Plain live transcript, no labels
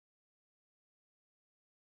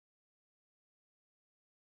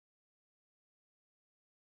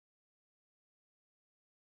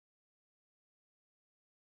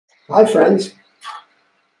Hi, friends.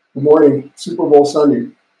 Good morning. Super Bowl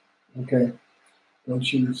Sunday. Okay, no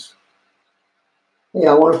Chiefs. Hey,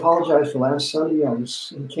 I want to apologize for last Sunday. I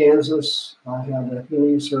was in Kansas. I had a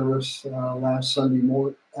healing service last Sunday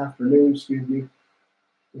afternoon, in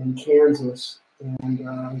Kansas.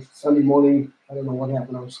 And Sunday morning, I don't know what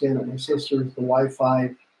happened. I was staying at my sister's. The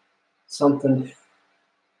Wi-Fi, something,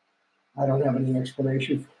 I don't have any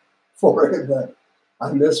explanation for it, but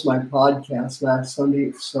I missed my podcast last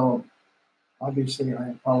Sunday. So obviously, I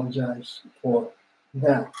apologize for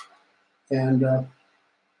that. And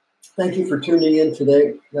thank you for tuning in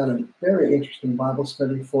today. Got a very interesting Bible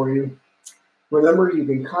study for you. Remember, you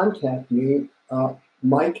can contact me,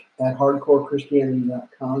 Mike at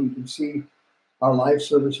hardcorechristianity.com. You can see our live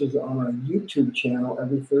services on our YouTube channel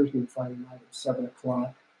every Thursday and Friday night at 7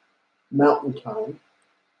 o'clock Mountain Time.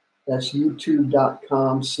 That's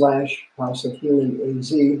youtube.com/House of Healing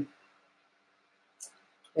AZ.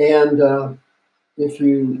 And if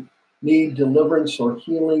you need deliverance or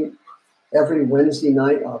healing, every Wednesday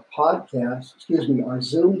night, our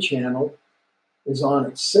Zoom channel is on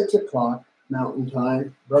at 6 o'clock Mountain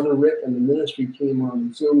Time. Brother Rick and the ministry team are on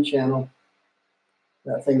the Zoom channel.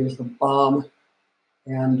 That thing is the bomb.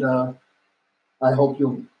 And I hope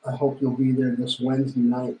you'll be there this Wednesday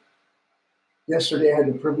night. Yesterday, I had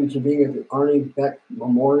the privilege of being at the Arnie Beck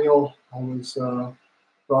Memorial. I was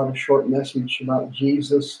brought a short message about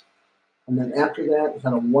Jesus. And then after that,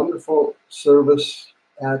 had a wonderful service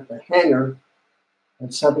at the hangar.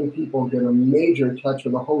 And 7 people get a major touch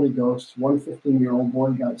of the Holy Ghost. One 15-year-old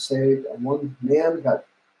boy got saved, and one man got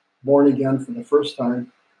born again for the first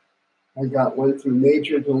time. Went through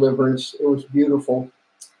major deliverance. It was beautiful.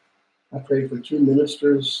 I prayed for 2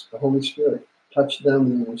 ministers. The Holy Spirit touched them,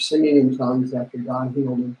 and they were singing in tongues after God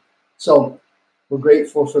healed them. So we're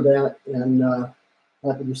grateful for that, and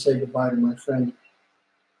happy to say goodbye to my friend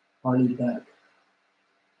Arnie Beck.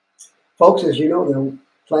 Folks, as you know, the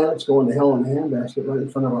planet's going to hell in a handbasket right in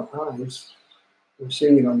front of our eyes. We're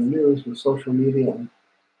seeing it on the news with social media and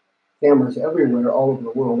cameras everywhere, all over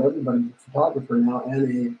the world. Everybody's a photographer now and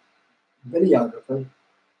a videographer.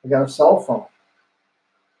 I got a cell phone.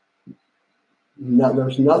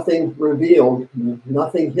 There's nothing revealed,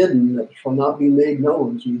 nothing hidden that shall not be made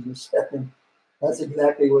known, Jesus said. That's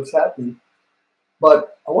exactly what's happening.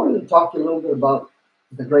 But I wanted to talk to you a little bit about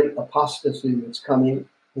the great apostasy that's coming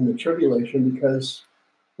in the tribulation, because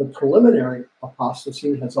the preliminary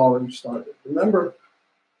apostasy has already started. Remember,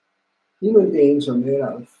 human beings are made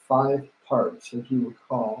out of 5 parts, if you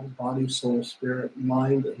recall: body, soul, spirit,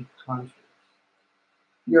 mind, and conscience.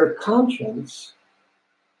 Your conscience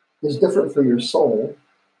is different from your soul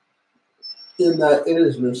in that it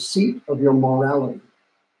is the seat of your morality.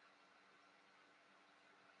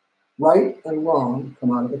 Right and wrong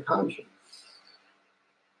come out of the conscience.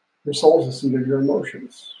 Your soul is the seat of your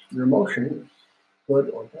emotions. Your emotions,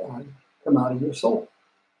 good or bad, come out of your soul.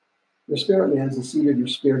 Your spirit man is the seat of your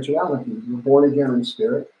spirituality. You're born again in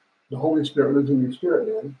spirit. The Holy Spirit lives in your spirit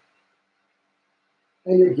man.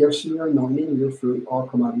 And your gifts and your anointing and your fruit all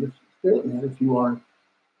come out of your spirit man if you are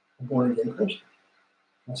a born again Christian.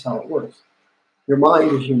 That's how it works. Your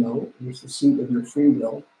mind, as you know, is the seat of your free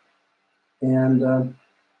will and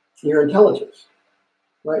your intelligence,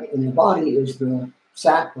 right? And your body is the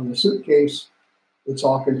sack or the suitcase. It's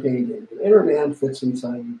all contained in. Your inner man fits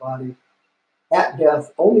inside of your body. At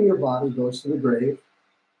death, only your body goes to the grave.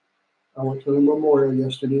 I went to the memorial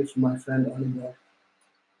yesterday for my friend Annabelle.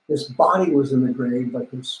 His body was in the grave, but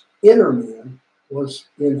his inner man was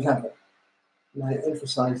in heaven. And I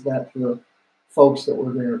emphasized that to the folks that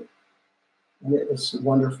were there. And it was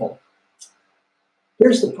wonderful.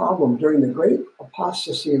 Here's the problem. During the great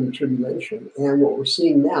apostasy and the tribulation, and what we're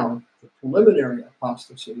seeing now, the preliminary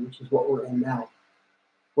apostasy, which is what we're in now,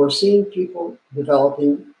 we're seeing people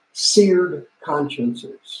developing seared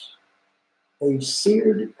consciences. A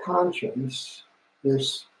seared conscience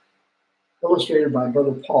is illustrated by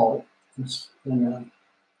Brother Paul in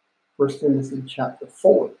 1 Timothy chapter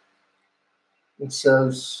 4. It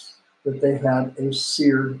says that they had a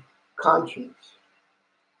seared conscience.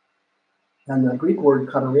 And the Greek word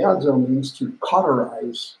kateriazo means to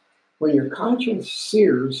cauterize. When your conscience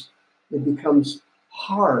sears, it becomes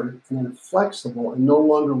hard and inflexible and no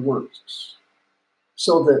longer works.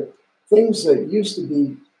 So that things that used to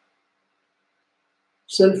be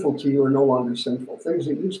sinful to you are no longer sinful. Things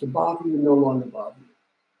that used to bother you no longer bother you.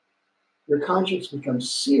 Your conscience becomes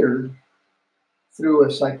seared through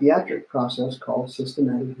a psychiatric process called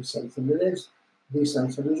systematic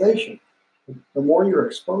desensitization. The more you're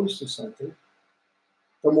exposed to something,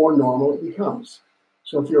 the more normal it becomes.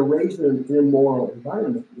 So if you're raised in an immoral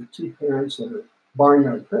environment with 2 parents that are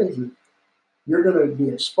barnyard crazy, you're going to be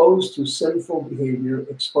exposed to sinful behavior,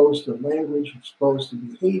 exposed to language, exposed to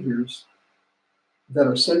behaviors that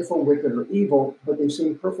are sinful, wicked, or evil, but they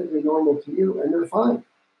seem perfectly normal to you, and they're fine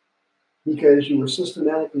because you were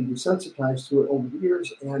systematically desensitized to it over the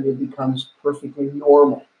years, and it becomes perfectly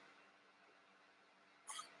normal.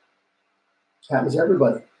 It happens to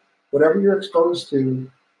everybody. Whatever you're exposed to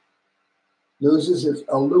loses its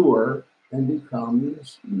allure and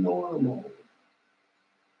becomes normal.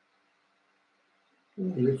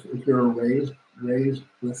 If you're raised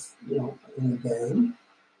with, in a gang,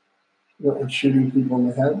 and shooting people in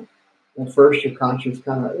the head, at first your conscience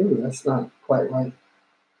kind of, ooh, that's not quite right.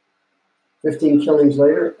 15 killings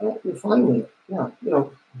later, you're fine with it. Yeah,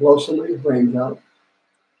 blow somebody's brains out.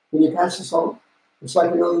 When you pass this on, it's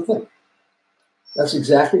like another thing. That's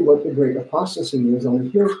exactly what the great apostasy is. Only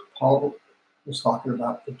here, Paul was talking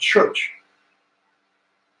about the church.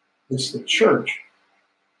 It's the church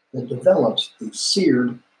that develops a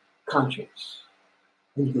seared conscience.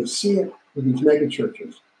 And you can see it with these mega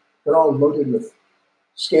churches. They're all loaded with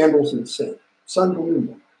scandals and sin. It's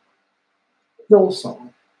unbelievable. Hillsong.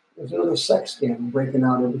 There's another sex scandal breaking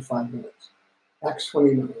out every 5 minutes. Acts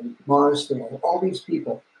 29, Marsdale, all these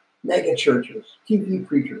people, mega churches, TV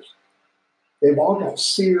preachers, they've all got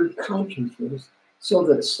seared consciences so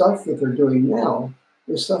that stuff that they're doing now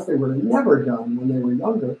is stuff they would have never done when they were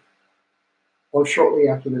younger or shortly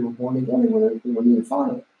after they were born again. They wouldn't even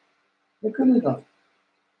thought of it. They couldn't have done it.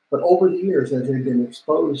 But over the years, as they've been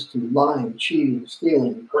exposed to lying, cheating,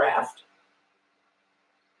 stealing, graft,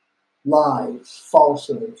 lies,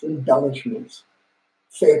 falsehoods, embellishments,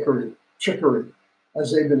 fakery, trickery,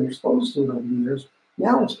 as they've been exposed to it over the years,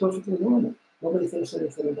 now it's perfectly normal. Nobody thinks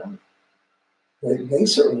anything about it. They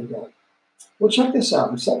certainly don't. Well, check this out.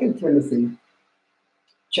 In 2 Timothy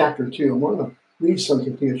chapter 2, I want to read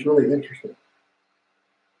something to you. It's really interesting.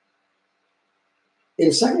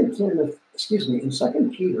 In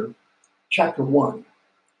 2 Peter chapter 1,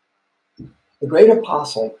 the great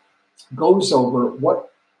apostle goes over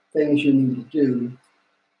what things you need to do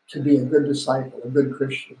to be a good disciple, a good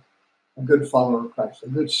Christian, a good follower of Christ, a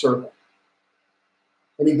good servant.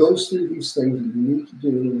 And he goes through these things that you need to do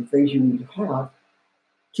and the things you need to have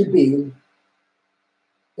to be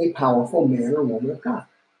a powerful man or woman of God.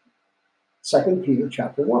 2 Peter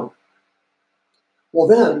chapter 1. Well,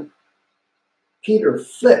 then, Peter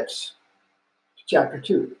flips to chapter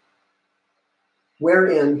 2,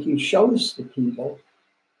 wherein he shows the people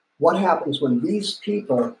what happens when these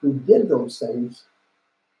people who did those things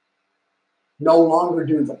no longer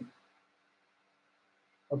do them.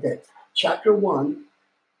 Okay, chapter 1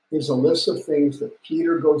 is a list of things that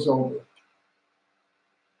Peter goes over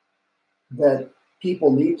that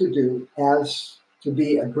people need to do as to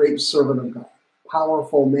be a great servant of God,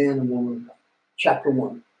 powerful man and woman of God. Chapter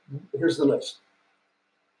 1. Here's the list.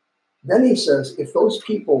 Then he says, if those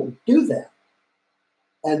people do that,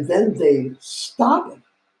 and then they stop it,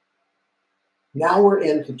 now we're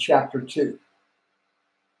into chapter 2.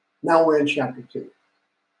 Now we're in chapter 2.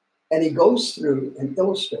 And he goes through and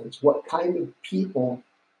illustrates what kind of people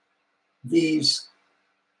these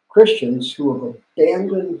Christians who have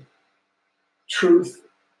abandoned truth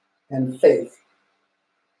and faith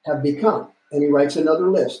have become. And he writes another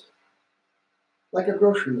list, like a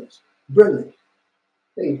grocery list. Brilliant.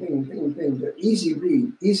 Bing, bing, bing, bing. They're easy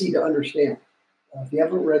read, easy to understand. If you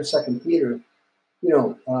haven't read 2 Peter,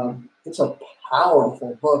 it's a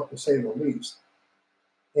powerful book, to say the least.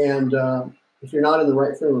 And if you're not in the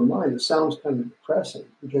right frame of mind, it sounds kind of depressing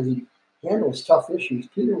because he handles tough issues.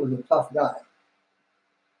 Peter was a tough guy,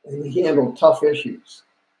 and he handled tough issues.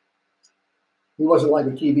 He wasn't like a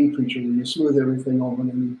TV preacher where you smooth everything over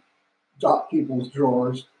and you drop people's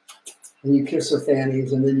drawers and you kiss their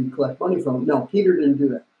fannies and then you collect money from them. No, Peter didn't do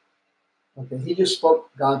that. Okay, he just spoke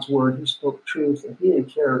God's word. He spoke truth, and he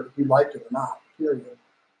didn't care if you liked it or not, period.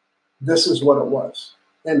 This is what it was.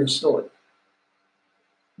 End of story.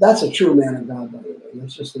 That's a true man of God, by the way.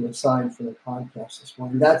 That's just an aside for the podcast this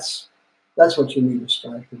morning. That's what you need to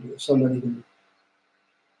strive to do. Somebody who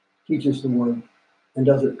teaches the word and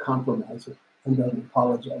doesn't compromise it and doesn't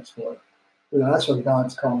apologize for it. That's what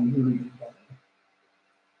God's calling you to do.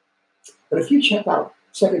 But if you check out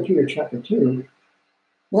 2 Peter chapter 2,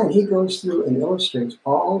 man, he goes through and illustrates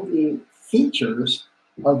all the features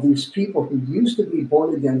of these people who used to be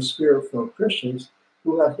born-again, spirit-filled Christians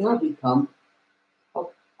who have now become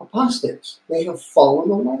apostates. They have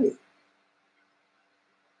fallen away.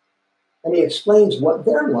 And he explains what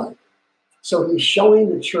they're like. So he's showing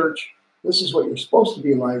the church, this is what you're supposed to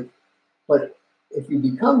be like, but if you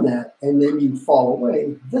become that and then you fall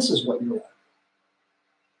away, this is what you're like.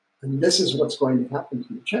 And this is what's going to happen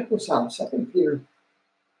to you. Check this out. 2 Peter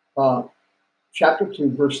chapter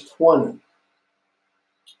 2, verse 20.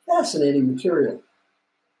 Fascinating material.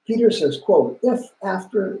 Peter says, quote, if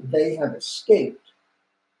after they have escaped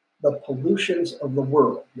the pollutions of the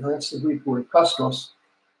world, now that's the Greek word kosmos,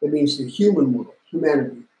 it means the human world,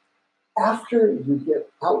 humanity. After you get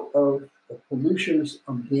out of the pollutions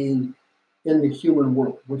of being in the human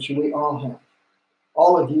world, which we all have,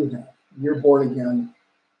 all of you have, you're born again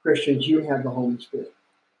Christians, you have the Holy Spirit.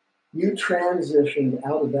 You transitioned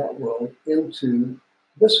out of that world into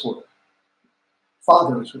this world,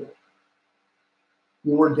 Father's world.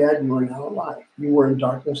 You were dead, you are now alive. You were in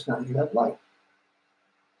darkness, now you have light.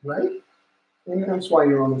 Right? And that's why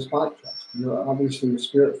you're on this podcast. You're obviously a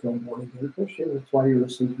spirit-filled born again Christian. That's why you're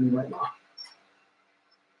listening to me right now.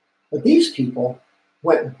 But these people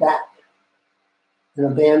went back and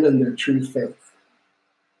abandoned their true faith.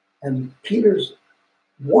 And Peter's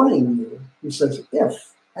warning you, he says,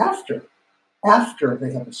 if, after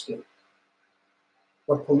they have escaped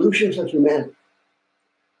the pollutions of humanity,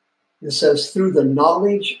 it says, through the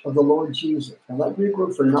knowledge of the Lord Jesus. Now, that Greek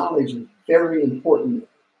word for knowledge is very important.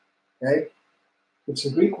 Okay? It's the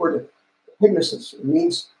Greek word epignosis. It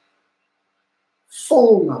means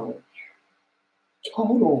full knowledge,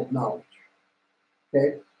 total knowledge.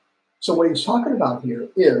 Okay? So what he's talking about here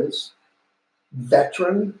is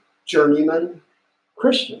veteran, journeyman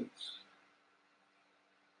Christians,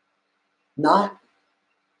 not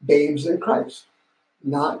babes in Christ,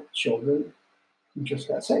 not children who just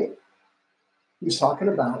got saved. He's talking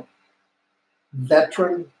about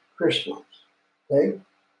veteran Christians. Okay?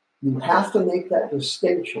 You have to make that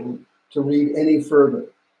distinction to read any further,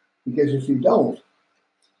 because if you don't,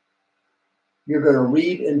 you're going to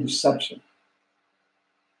read in deception.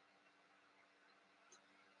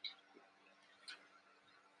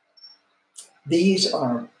 These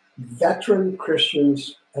are veteran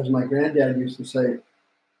Christians, as my granddad used to say,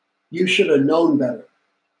 you should have known better.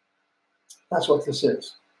 That's what this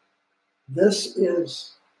is. This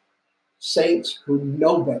is saints who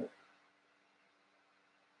know better.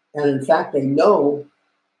 And in fact, they know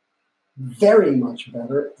very much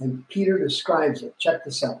better, and Peter describes it. Check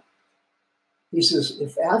this out. He says,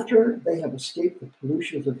 if after they have escaped the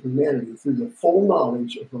pollutions of humanity through the full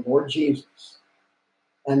knowledge of the Lord Jesus,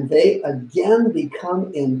 and they again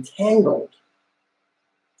become entangled,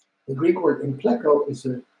 the Greek word impleko is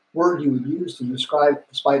a word you would use to describe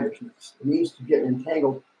a spider's nest. It means to get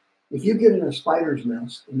entangled. If you get in a spider's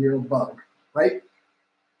nest and you're a bug, right,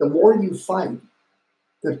 the more you fight,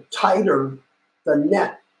 the tighter the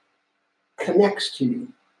net connects to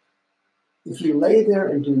you. If you lay there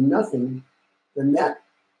and do nothing, the net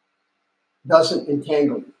doesn't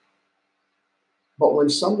entangle you. But when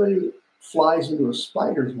somebody flies into a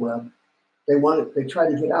spider's web, they try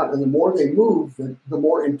to get out, and the more they move, the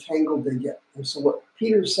more entangled they get. And so what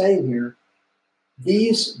Peter's saying here,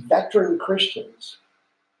 these veteran Christians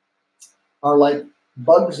are like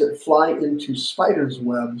bugs that fly into spiders'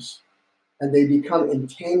 webs, and they become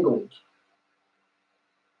entangled.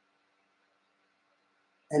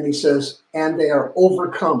 And he says, and they are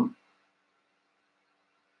overcome.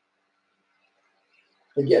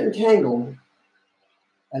 They get entangled,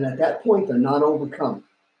 and at that point, they're not overcome.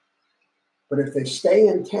 But if they stay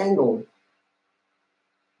entangled,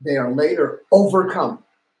 they are later overcome.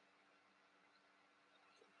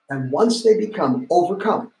 And once they become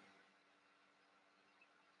overcome,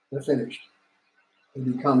 they're finished. They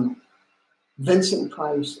become Vincent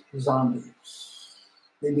Price zombies.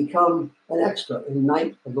 They become an extra in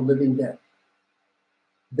Night of the Living Dead.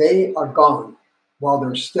 They are gone while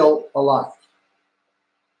they're still alive.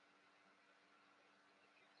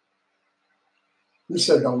 He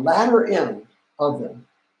said the latter end of them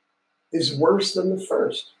is worse than the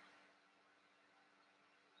first.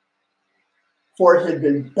 For it had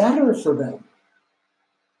been better for them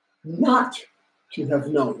not to have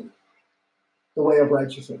known the way of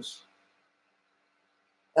righteousness.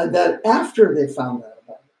 And then after they found out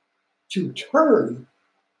about it, to turn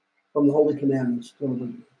from the holy commandments to the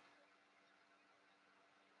wicked.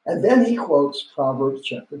 And then he quotes Proverbs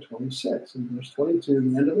chapter 26 and verse 22,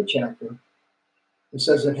 the end of the chapter. It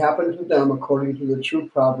says, it happened to them according to the true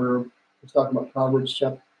proverb. It's talking about Proverbs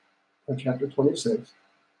chapter 26.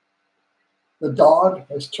 The dog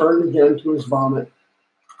has turned again to his vomit.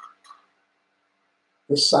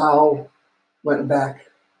 The sow went back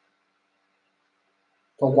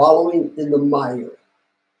to wallowing in the mire.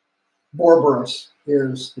 Borboros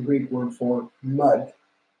is the Greek word for mud.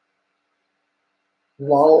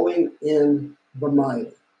 Wallowing in the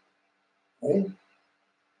mire. Okay?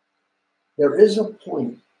 There is a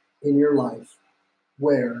point in your life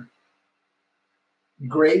where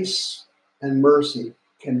grace and mercy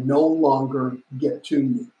can no longer get to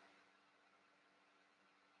me.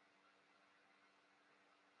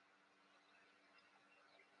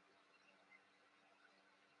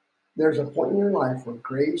 There's a point in your life where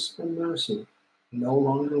grace and mercy no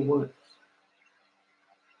longer works.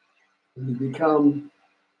 And you become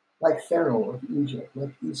like Pharaoh of Egypt,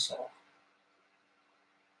 like Esau,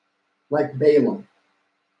 like Balaam,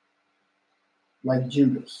 like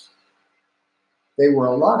Judas. They were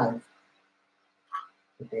alive,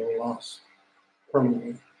 but they were lost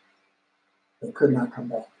permanently. They could not come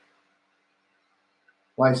back.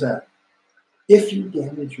 Why is that? If you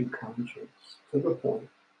damage your conscience to the point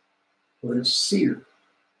where it's seared,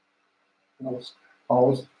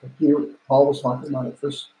 Paul was talking about it,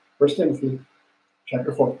 First Timothy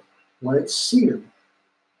chapter 4. When it's seared,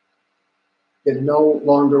 it no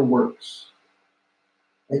longer works.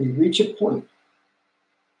 And you reach a point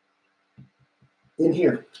in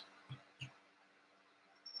here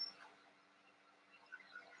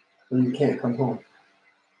where you can't come home.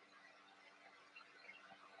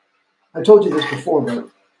 I told you this before, but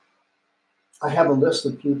I have a list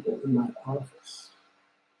of people in my office.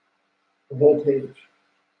 The whole page.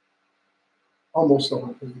 Almost the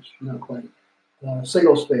whole page, not quite.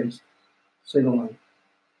 Single space, single line.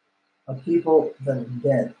 Of people that are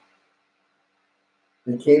dead.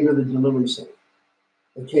 They came to the Deliverance Center.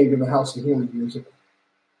 They came to the House of Healing years ago.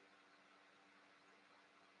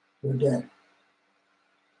 They're dead.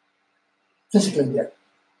 Physically dead.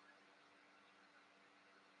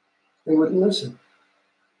 They wouldn't listen.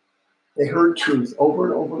 They heard truth over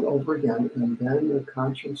and over and over again, and then their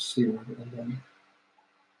conscience seared, and then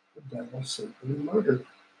the devil simply murdered.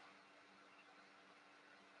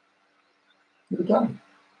 You're done.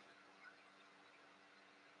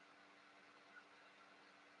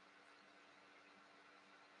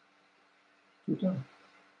 You're done.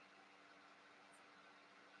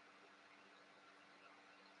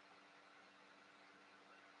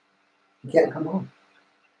 You can't come home.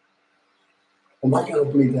 I'm not going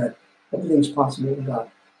to believe that everything's possible with God.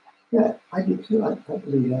 Yeah, I do too. I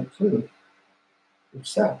believe that too.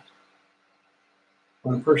 Except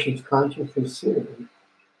when a person's conscience is seared,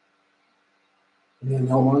 and they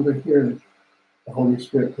no longer hear the Holy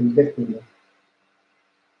Spirit convicting them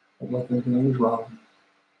of what they're doing is wrong.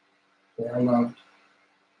 They are loved.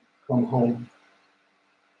 Come home.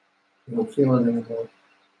 You don't feel it anymore.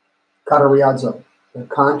 Katariadzo. The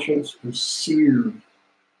conscience is seared.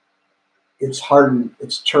 It's hardened.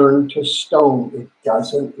 It's turned to stone. It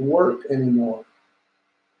doesn't work anymore.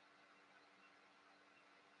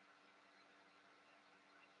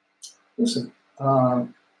 Listen,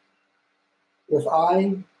 if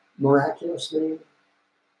I miraculously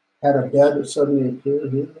had a bed that suddenly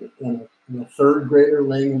appeared here and a third grader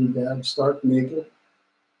laying in bed, stark naked,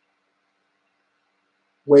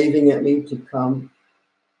 waving at me to come,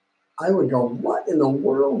 I would go, what in the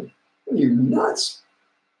world? Are you nuts?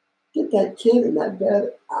 Get that kid in that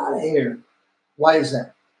bed out of here. Why is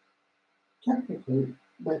that? Technically,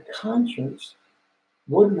 my conscience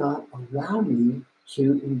would not allow me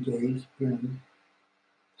to engage in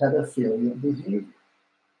pedophilia behavior.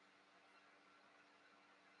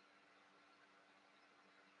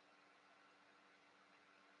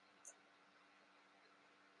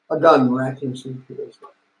 A gun miraculously appears.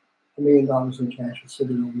 $1 million in cash is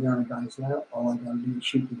sitting over there on a guy's lap. All I got to do is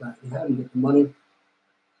shoot the guy in the head and get the money.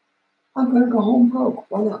 I'm going to go home broke.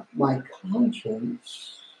 Why not? My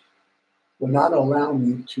conscience will not allow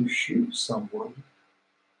me to shoot someone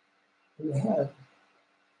in the head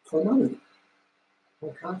for money. My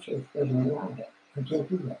conscience doesn't allow that. I can't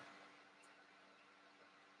do that.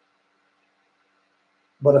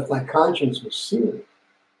 But if my conscience was seared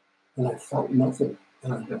and I felt nothing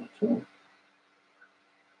and I don't care,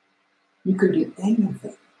 you could do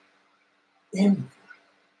anything. Anything.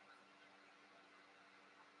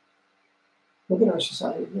 Look at our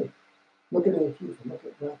society here. Look at Antifa. Look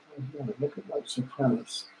at Black Lives Matter. Look at white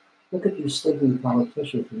supremacists. Look at these stinking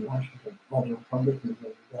politicians in Washington, all the Republicans and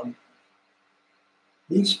the Democrats.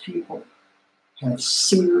 These people have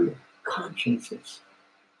seared consciences.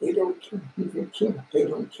 They don't care who they kill. They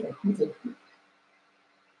don't care who they kill.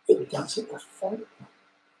 It doesn't affect them.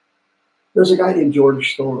 There's a guy named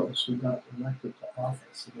George Soros who got elected to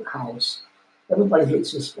office in the House. Everybody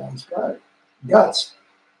hates this guy's guts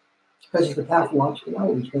because he's a pathological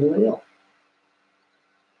liar. He's mentally ill.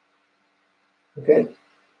 Okay?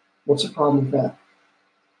 What's the problem with that?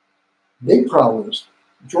 Big problem is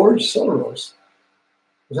George Soros.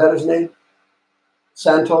 Is that his name?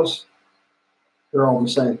 Santos? They're all the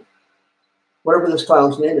same. Whatever this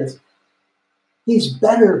clown's name is, He's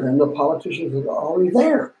better than the politicians that are already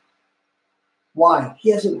there. Why? He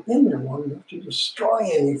hasn't been there long enough to destroy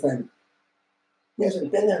anything. He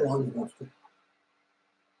hasn't been there long enough to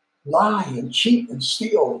lie and cheat and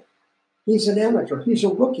steal. He's an amateur. He's a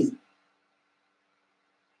rookie.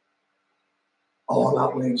 Oh, I'm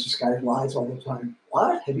outraged. This guy lies all the time.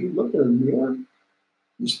 What? Have you looked in a mirror?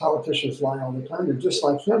 These politicians lie all the time. They're just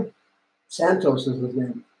like him. Santos is his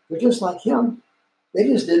name. They're just like him. They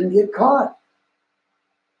just didn't get caught.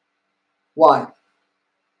 Why?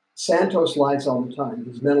 Santos lies all the time.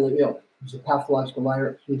 He's mentally ill. He's a pathological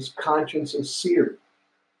liar. His conscience is seared.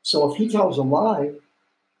 So if he tells a lie,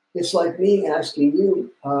 it's like me asking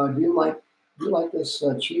you, do you like this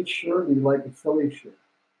Chiefs shirt or do you like the Philly shirt?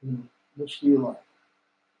 Which do you like?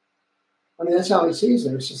 I mean, that's how he sees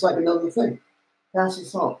it. It's just like another thing. Pass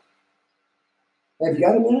this on. Have you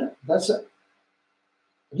got a minute? That's it.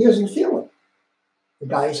 He doesn't feel it. The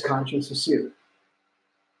guy's conscience is seared.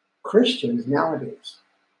 Christians nowadays,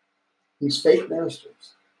 these fake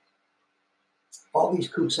ministers, all these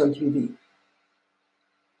kooks on TV,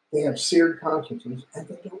 they have seared consciences and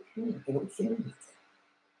they don't care. They don't feel anything.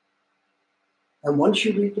 And once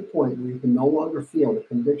you reach the point where you can no longer feel the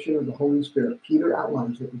conviction of the Holy Spirit, Peter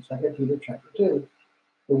outlines it in 2 Peter chapter 2,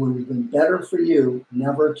 it would have been better for you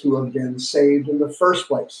never to have been saved in the first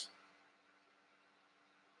place.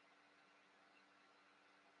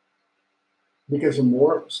 Because the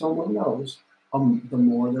more someone knows, the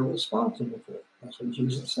more they're responsible for it. That's what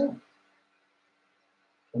Jesus said.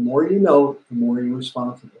 The more you know, the more you're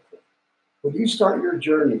responsible for it. When you start your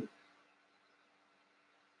journey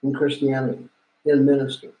in Christianity, in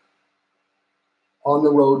ministry, on the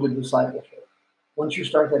road to discipleship, once you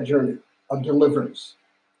start that journey of deliverance,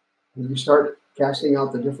 and you start casting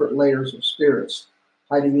out the different layers of spirits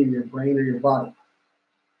hiding in your brain or your body,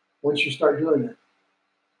 once you start doing that,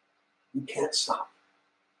 you can't stop.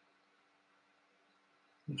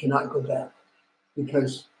 You cannot go back.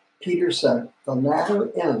 Because Peter said, the latter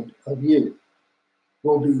end of you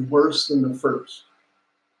will be worse than the first.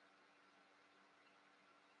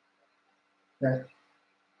 Okay?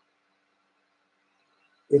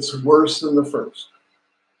 It's worse than the first.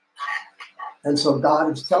 And so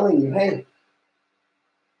God is telling you, hey,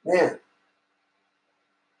 man,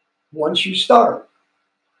 once you start,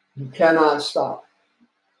 you cannot stop.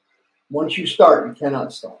 Once you start, you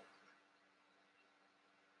cannot stop.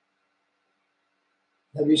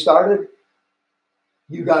 Have you started?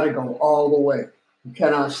 You got to go all the way. You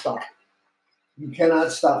cannot stop. You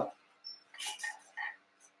cannot stop.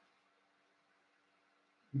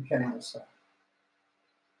 You cannot stop.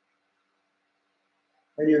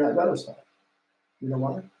 And you're not going to stop. You know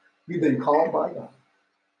why? You've been called by God.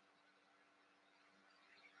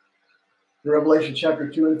 In Revelation chapter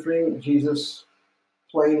 2 and 3, Jesus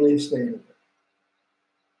plainly stated it.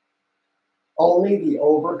 Only the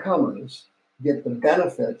overcomers get the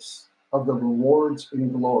benefits of the rewards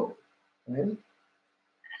in glory. Okay?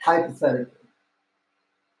 Hypothetically,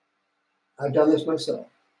 I've done this myself,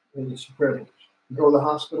 and it's a privilege. You go to the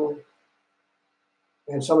hospital,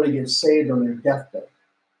 and somebody gets saved on their deathbed.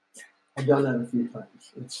 I've done that a few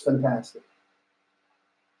times. It's fantastic.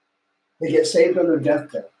 They get saved on their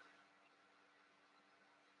deathbed.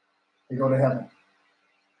 They go to heaven.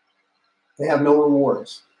 They have no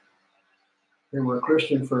rewards. They were a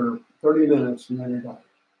Christian for 30 minutes and then they died.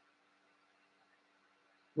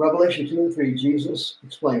 Revelation 2 and 3, Jesus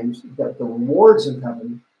explains that the rewards in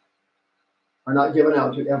heaven are not given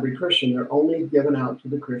out to every Christian. They're only given out to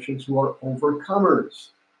the Christians who are overcomers.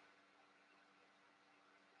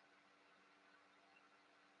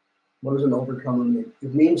 What does an overcomer mean?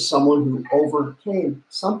 It means someone who overcame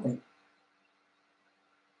something.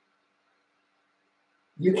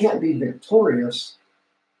 You can't be victorious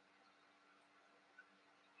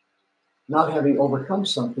not having overcome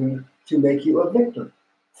something to make you a victor.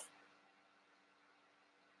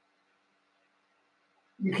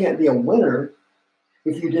 You can't be a winner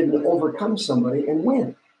if you didn't overcome somebody and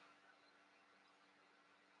win.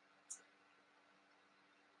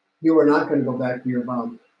 You are not going to go back to your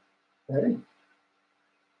vomit. Okay?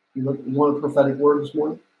 You want a prophetic word this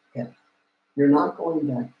morning? Yeah. You're not going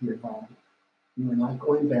back to your vomit. You're not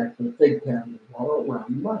going back to the pig pen and wallow around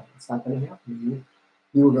in mud. It's not going to happen to you.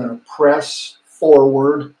 You're going to press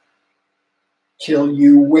forward till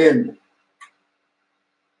you win.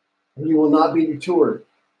 And you will not be detoured.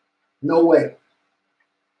 No way.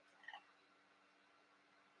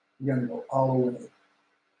 You're going to go all the way.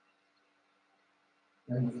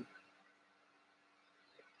 And